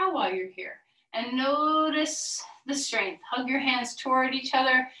cat-cow while you're here and notice the strength. Hug your hands toward each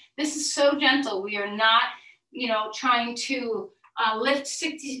other. This is so gentle. We are not, trying to lift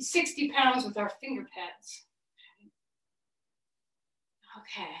 60 pounds with our finger pads.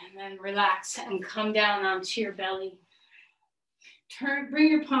 Okay, and then relax and come down onto your belly. Bring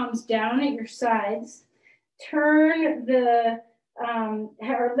your palms down at your sides. Turn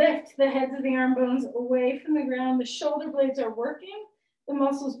or lift the heads of the arm bones away from the ground. The shoulder blades are working. The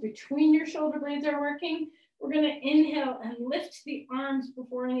muscles between your shoulder blades are working. We're going to inhale and lift the arms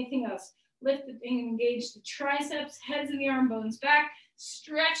before anything else. Lift and engage the triceps, heads of the arm bones back.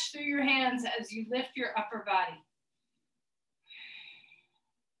 Stretch through your hands as you lift your upper body.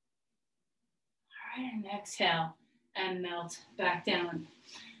 All right, and exhale and melt back down.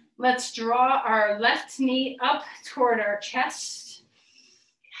 Let's draw our left knee up toward our chest.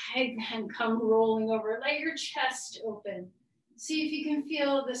 Okay, and come rolling over. Let your chest open. See if you can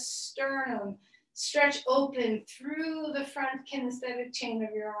feel the sternum stretch open through the front kinesthetic chain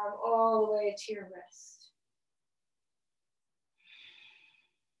of your arm all the way to your wrist.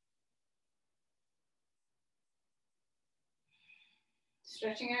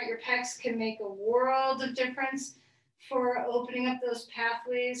 Stretching out your pecs can make a world of difference for opening up those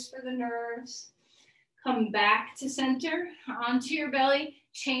pathways for the nerves. Come back to center, onto your belly,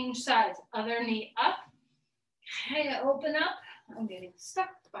 change sides. Other knee up. Okay, open up. I'm getting stuck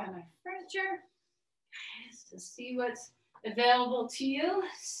by my furniture. Okay, so see what's available to you.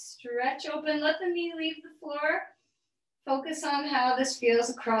 Stretch open, let the knee leave the floor. Focus on how this feels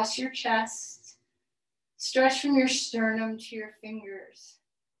across your chest. Stretch from your sternum to your fingers.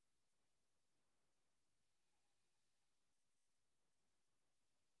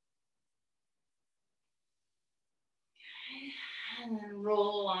 And then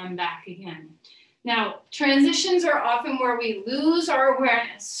roll on back again. Now, transitions are often where we lose our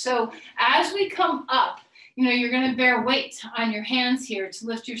awareness. So as we come up, you're going to bear weight on your hands here to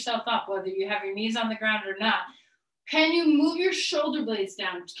lift yourself up, whether you have your knees on the ground or not. Can you move your shoulder blades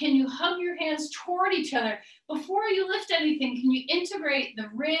down? Can you hug your hands toward each other? Before you lift anything, can you integrate the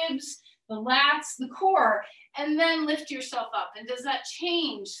ribs, the lats, the core, and then lift yourself up? And does that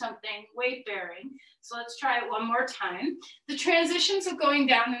change something weight bearing? So let's try it one more time. The transitions of going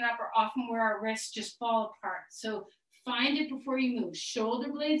down and up are often where our wrists just fall apart. So find it before you move.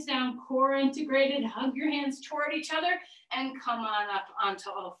 Shoulder blades down, core integrated, hug your hands toward each other, and come on up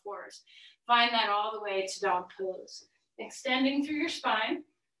onto all fours. Find that all the way to dog pose. Extending through your spine.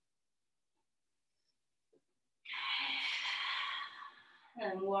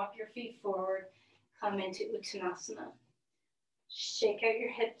 And walk your feet forward. Come into Uttanasana. Shake out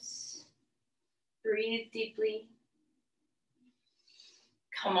your hips. Breathe deeply.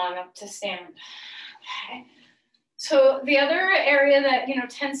 Come on up to stand. Okay. So the other area that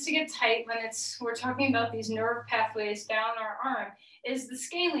tends to get tight when we're talking about these nerve pathways down our arm is the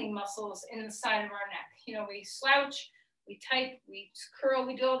scalene muscles in the side of our neck. We slouch, we type, we curl,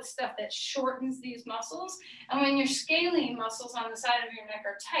 we do all the stuff that shortens these muscles. And when your scalene muscles on the side of your neck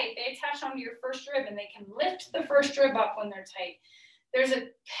are tight, they attach onto your first rib and they can lift the first rib up when they're tight. There's a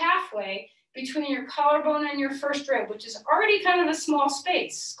pathway between your collarbone and your first rib, which is already kind of a small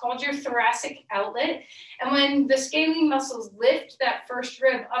space, called your thoracic outlet. And when the scalene muscles lift that first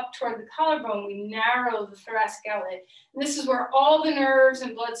rib up toward the collarbone, we narrow the thoracic outlet. And this is where all the nerves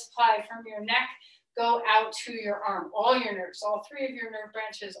and blood supply from your neck go out to your arm, all your nerves, all three of your nerve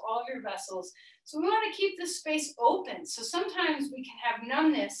branches, all of your vessels. So we want to keep this space open. So sometimes we can have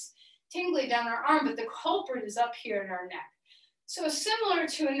numbness, tingly down our arm, but the culprit is up here in our neck. So similar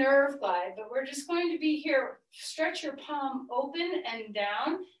to a nerve glide, but we're just going to be here, stretch your palm open and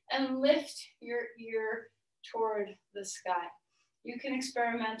down and lift your ear toward the sky. You can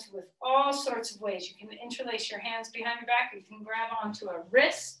experiment with all sorts of ways. You can interlace your hands behind your back. You can grab onto a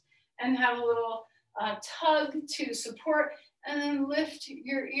wrist and have a little tug to support, and then lift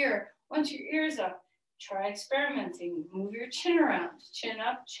your ear. Once your ear's up, try experimenting. Move your chin around, chin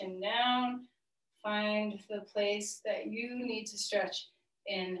up, chin down. Find the place that you need to stretch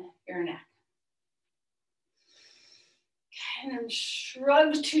in your neck. And then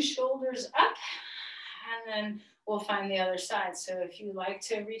shrug 2 shoulders up, and then we'll find the other side. So if you like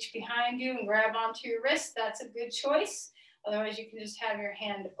to reach behind you and grab onto your wrist, that's a good choice. Otherwise, you can just have your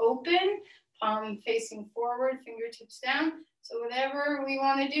hand open, palm facing forward, fingertips down. So whatever we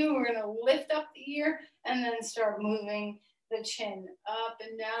want to do, we're going to lift up the ear and then start moving the chin up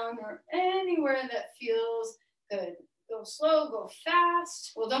and down or anywhere that feels good. Go slow, go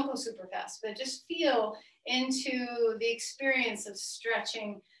fast. Well, don't go super fast, but just feel into the experience of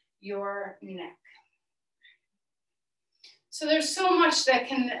stretching your neck. So there's so much that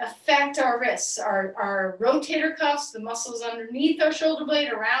can affect our wrists, our rotator cuffs, the muscles underneath our shoulder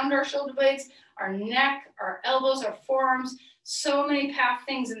blade, around our shoulder blades, our neck, our elbows, our forearms, so many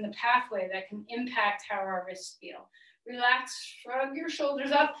things in the pathway that can impact how our wrists feel. Relax, shrug your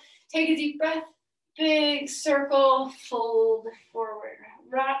shoulders up, take a deep breath, big circle, fold forward,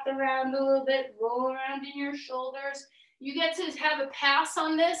 rock around a little bit, roll around in your shoulders. You get to have a pass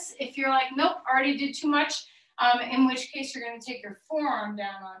on this if you're like, nope, already did too much, in which case you're going to take your forearm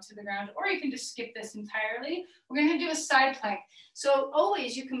down onto the ground, or you can just skip this entirely. We're going to do a side plank. So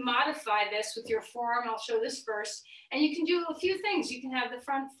always you can modify this with your forearm. I'll show this first. And you can do a few things. You can have the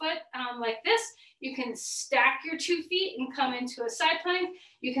front foot like this. You can stack your 2 feet and come into a side plank.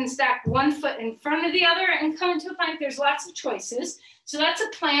 You can stack 1 foot in front of the other and come into a plank. There's lots of choices. So that's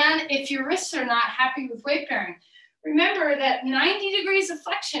a plan if your wrists are not happy with weight bearing. Remember that 90 degrees of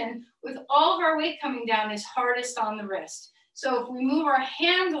flexion with all of our weight coming down is hardest on the wrist. So if we move our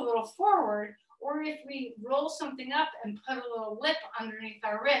hand a little forward, or if we roll something up and put a little lip underneath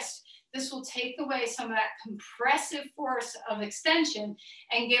our wrist, this will take away some of that compressive force of extension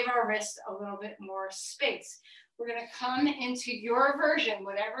and give our wrist a little bit more space. We're going to come into your version,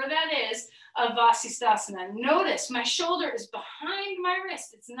 whatever that is, of Vasisthasana. Notice my shoulder is behind my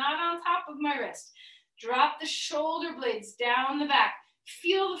wrist. It's not on top of my wrist. Drop the shoulder blades down the back.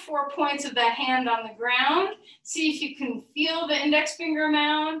 Feel the 4 points of that hand on the ground. See if you can feel the index finger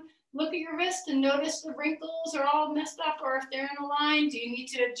mound. Look at your wrist and notice the wrinkles are all messed up, or if they're in a line. Do you need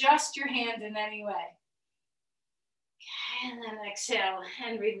to adjust your hand in any way? And then exhale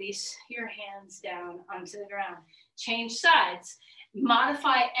and release your hands down onto the ground. Change sides.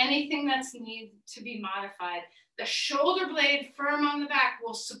 Modify anything that's needed to be modified. The shoulder blade firm on the back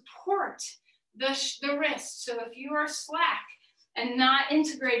will support the wrist. So if you are slack and not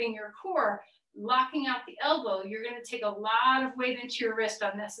integrating your core, locking out the elbow, you're going to take a lot of weight into your wrist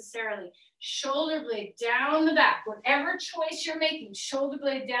unnecessarily. Shoulder blade down the back. Whatever choice you're making, shoulder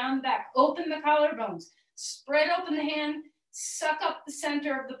blade down the back. Open the collarbones. Spread open the hand. Suck up the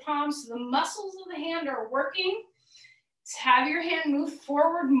center of the palm so the muscles of the hand are working. Have your hand move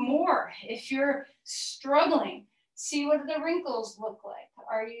forward more. If you're struggling, see what the wrinkles look like.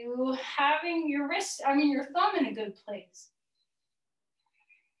 Are you having your your thumb in a good place?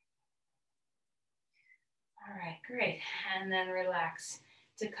 All right, great. And then relax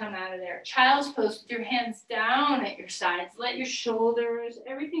to come out of there. Child's pose with your hands down at your sides. Let your shoulders,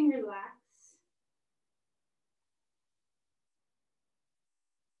 everything relax.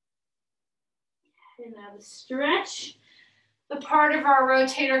 And now the stretch, the part of our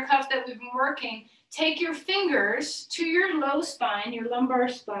rotator cuff that we've been working. Take your fingers to your low spine, your lumbar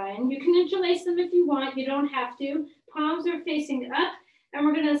spine. You can interlace them if you want. You don't have to. Palms are facing up. And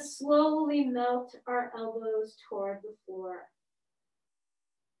we're going to slowly melt our elbows toward the floor.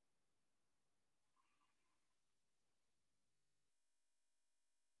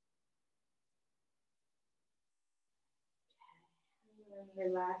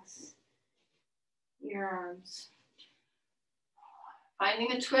 then relax your arms.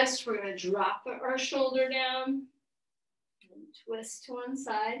 Finding a twist, we're going to drop our shoulder down and twist to one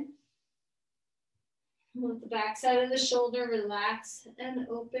side. Let the back side of the shoulder relax and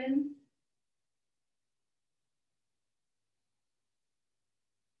open.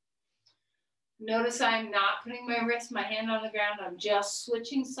 Notice I'm not putting my hand on the ground. I'm just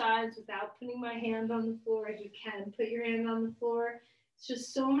switching sides without putting my hand on the floor. You can put your hand on the floor. It's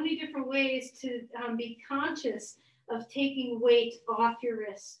just so many different ways to be conscious of taking weight off your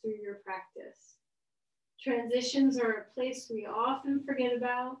wrists through your practice. Transitions are a place we often forget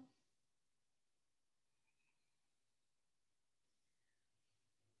about.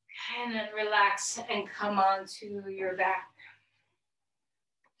 And then relax and come onto your back.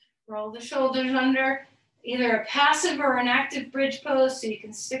 Roll the shoulders under, either a passive or an active bridge pose, so you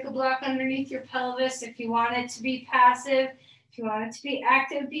can stick a block underneath your pelvis. If you want it to be passive, if you want it to be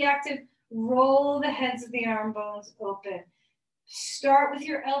active, be active. Roll the heads of the arm bones open. Start with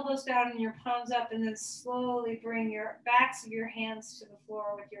your elbows down and your palms up, and then slowly bring your backs of your hands to the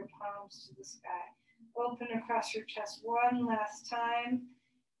floor with your palms to the sky. Open across your chest one last time,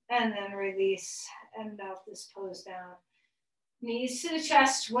 and then release and melt this pose down. Knees to the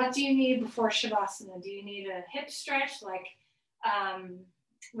chest. What do you need before Shavasana? Do you need a hip stretch like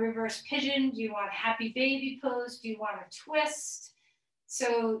reverse pigeon? Do you want a happy baby pose? Do you want a twist?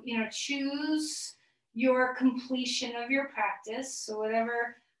 So, choose your completion of your practice. So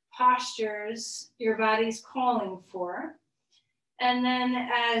whatever postures your body's calling for. And then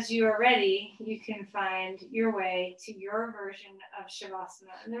as you are ready, you can find your way to your version of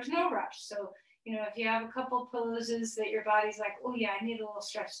Shavasana. And there's no rush. So, if you have a couple poses that your body's like, oh yeah, I need a little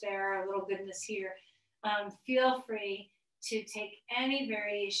stretch there, a little goodness here, feel free to take any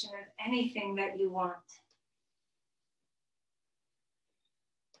variation of anything that you want.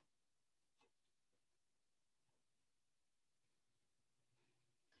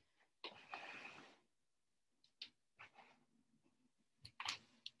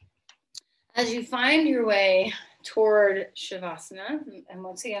 As you find your way toward Shavasana, and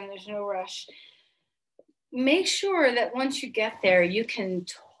once again, there's no rush, make sure that once you get there, you can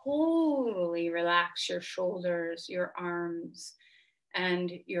totally relax your shoulders, your arms,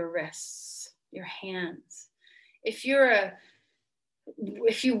 and your wrists, your hands. If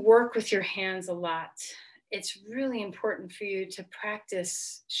you work with your hands a lot, it's really important for you to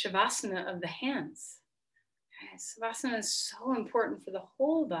practice Shavasana of the hands. Savasana is so important for the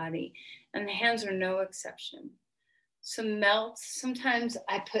whole body, and the hands are no exception. So melt. Sometimes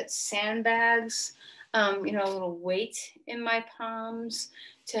I put sandbags, a little weight in my palms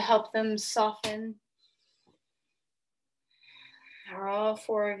to help them soften. Are all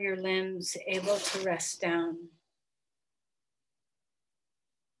four of your limbs able to rest down?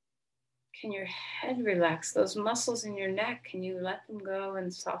 Can your head relax? Those muscles in your neck, can you let them go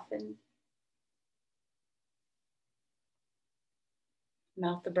and soften?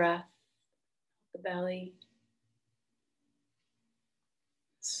 Melt the breath, the belly.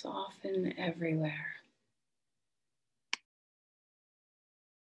 Soften everywhere.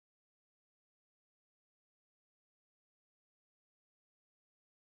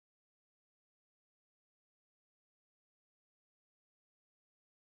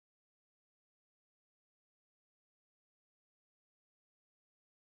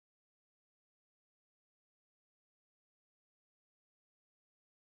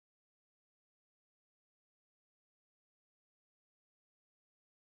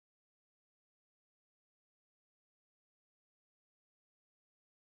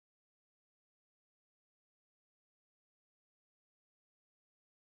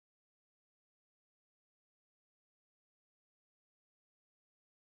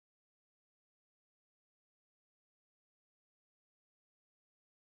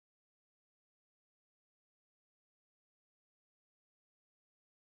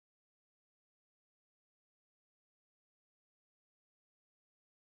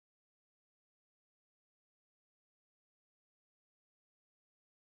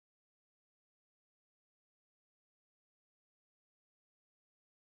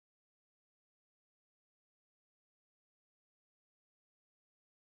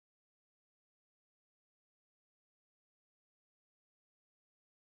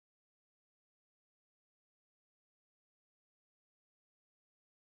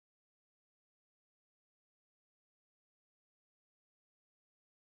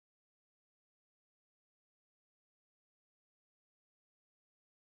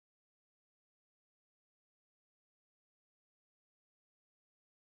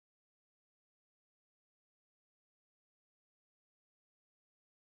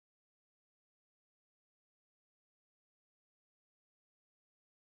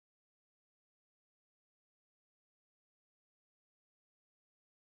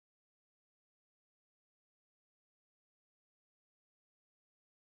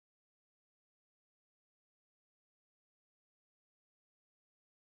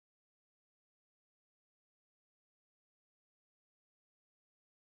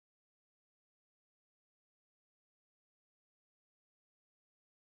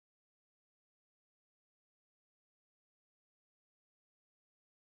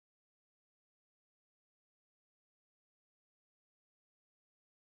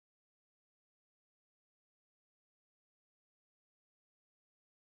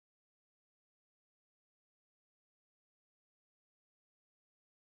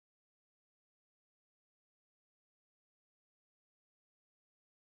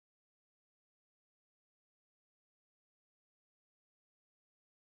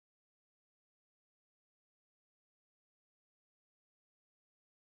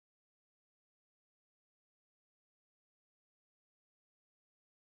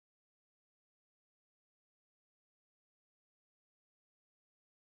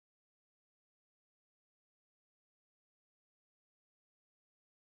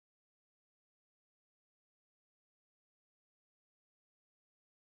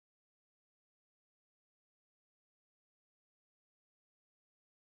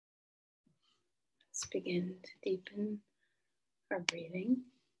 Let's begin to deepen our breathing.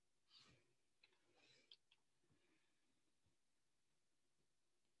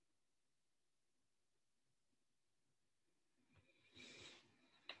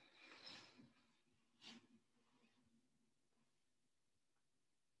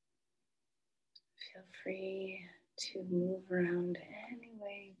 Feel free to move around any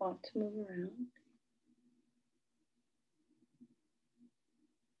way you want to move around.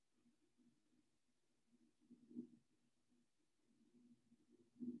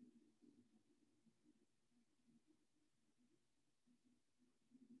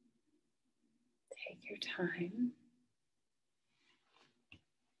 Take your time.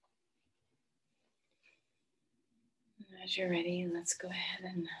 As you're ready, let's go ahead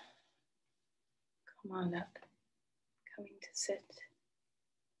and come on up, coming to sit.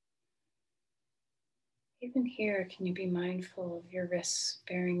 Even here, can you be mindful of your wrists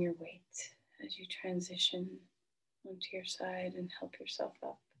bearing your weight as you transition onto your side and help yourself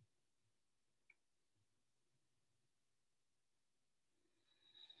up?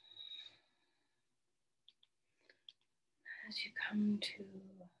 As you come to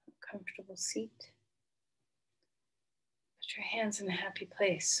a comfortable seat, put your hands in a happy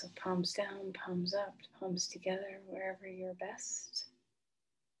place. So palms down, palms up, palms together, wherever you're best.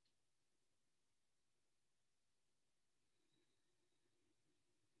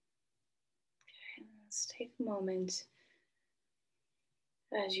 Okay, let's take a moment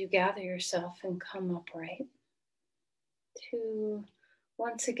as you gather yourself and come upright to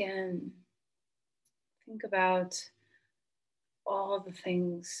once again think about all the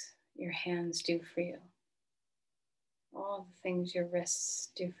things your hands do for you, all the things your wrists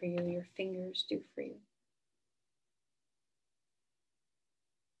do for you, your fingers do for you.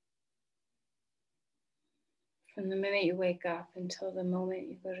 From the minute you wake up until the moment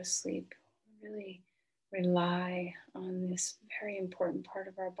you go to sleep, really rely on this very important part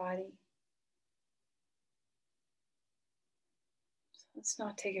of our body. So let's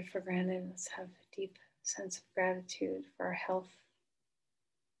not take it for granted. Let's have a deep sense of gratitude for our health.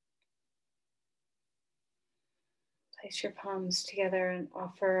 Place your palms together and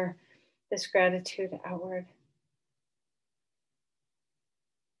offer this gratitude outward.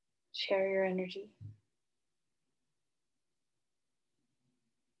 Share your energy.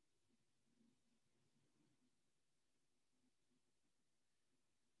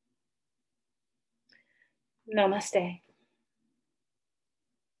 Namaste.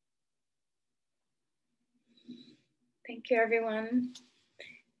 Thank you, everyone.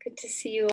 Good to see you.